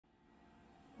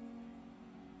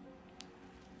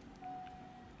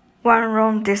One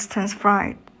long-distance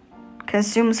flight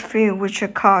consumes fuel which a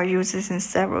car uses in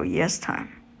several years'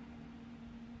 time.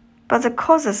 But it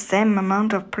causes the same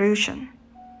amount of pollution.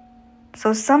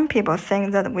 So some people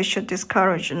think that we should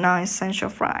discourage non-essential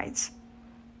flights,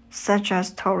 such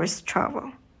as tourist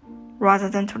travel, rather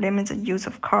than to limit the use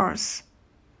of cars.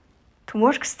 To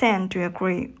what extent do you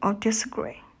agree or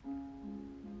disagree?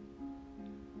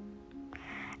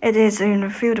 It is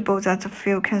irrefutable that the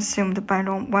fuel consumed by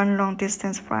one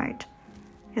long-distance flight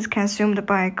is consumed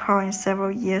by a car in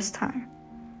several years' time,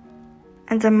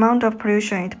 and the amount of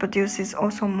pollution it produces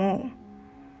also more.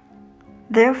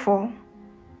 Therefore,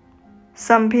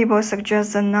 some people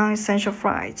suggest that non-essential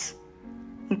flights,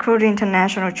 including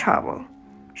international travel,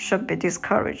 should be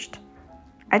discouraged.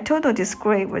 I totally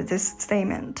disagree with this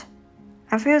statement.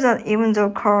 I feel that even though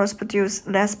cars produce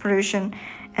less pollution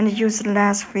and use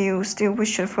less fuel, still we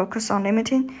should focus on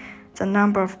limiting the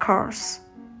number of cars.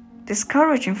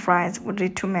 Discouraging flights would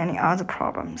lead to many other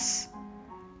problems.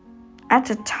 At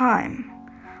a time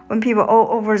when people all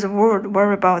over the world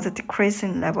worry about the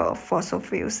decreasing level of fossil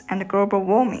fuels and global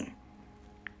warming,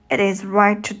 it is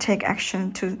right to take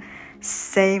action to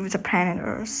save the planet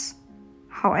Earth.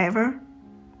 However,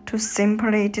 to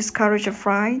simply discourage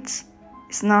flights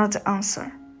is not the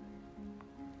answer.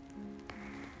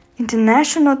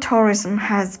 International tourism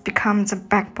has become the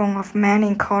backbone of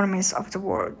many economies of the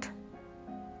world.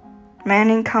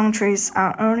 Many countries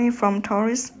are earning from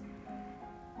tourism.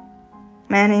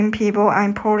 Many people are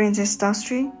employed in this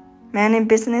industry. Many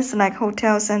businesses like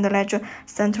hotels and leisure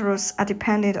centers are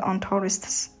dependent on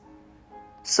tourists.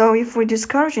 So if we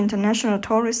discourage international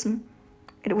tourism,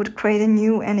 it would create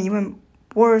new and even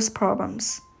worse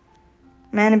problems.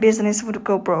 Many businesses would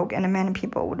go broke and many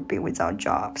people would be without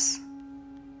jobs.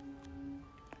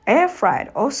 Air flight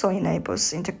also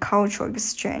enables intercultural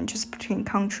exchanges between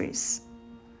countries.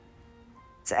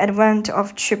 The advent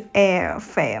of cheap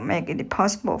airfare makes it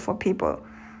possible for people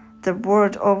the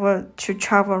world over to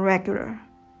travel regularly,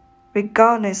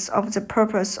 regardless of the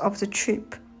purpose of the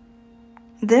trip.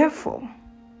 Therefore,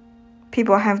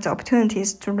 people have the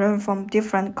opportunities to learn from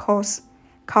different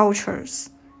cultures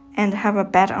and have a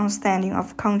better understanding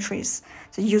of countries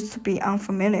they used to be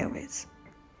unfamiliar with.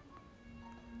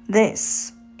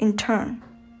 This, in turn,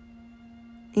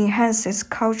 enhances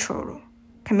cultural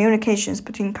communications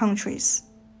between countries.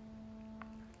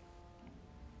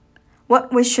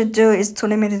 What we should do is to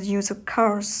limit the use of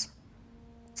cars.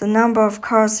 The number of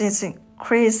cars is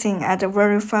increasing at a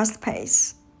very fast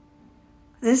pace.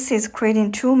 This is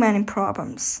creating too many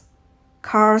problems.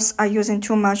 Cars are using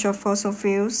too much of fossil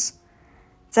fuels.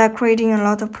 They are creating a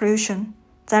lot of pollution.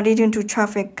 They are leading to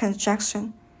traffic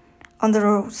congestion on the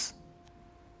roads.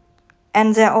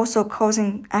 And they are also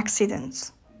causing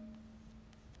accidents.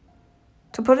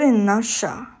 To put it in a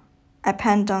nutshell, I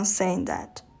plan on saying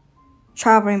that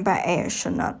traveling by air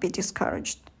should not be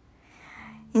discouraged.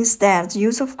 Instead, the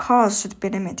use of cars should be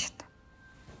limited.